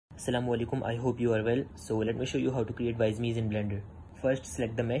Assalamu alaikum, I hope you are well. So let me show you how to create Viseme in Blender. First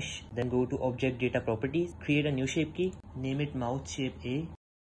select the mesh, then go to object data properties, create a new shape key, name it mouth shape A,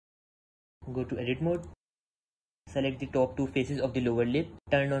 go to edit mode, select the top two faces of the lower lip,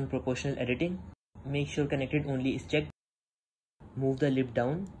 turn on proportional editing, make sure connected only is checked, move the lip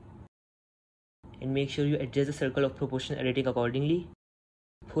down and make sure you adjust the circle of proportional editing accordingly,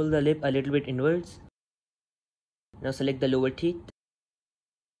 pull the lip a little bit inwards. Now select the lower teeth,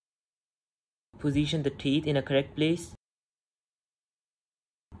 position the teeth in a correct place.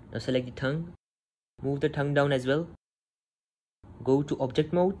 Now select the tongue, move the tongue down as well, go to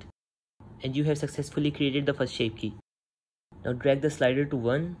object mode and you have successfully created the first shape key. Now drag the slider to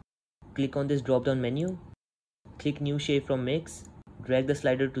 1, click on this drop down menu, click new shape from mix, drag the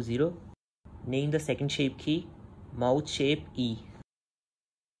slider to 0, name the second shape key mouth shape E.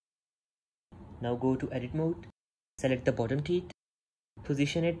 Now go to edit mode, select the bottom teeth,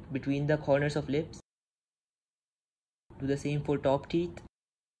 position it between the corners of lips, do the same for top teeth.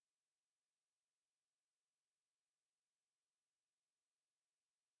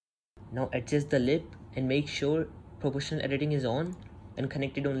 Now adjust the lip and make sure proportional editing is on and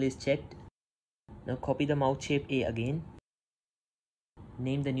connected only is checked. Now copy the mouth shape A again.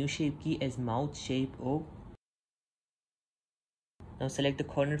 Name the new shape key as mouth shape O. Now select the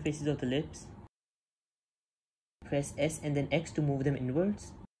corner faces of the lips. Press S and then X to move them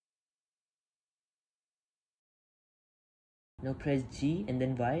inwards. Now press G and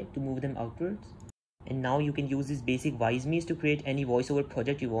then Y to move them outwards. And now you can use these basic Viseme to create any voiceover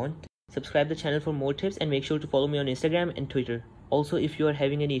project you want. Subscribe the channel for more tips and make sure to follow me on Instagram and Twitter. Also, if you are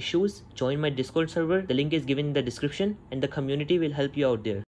having any issues, join my Discord server. The link is given in the description and the community will help you out there.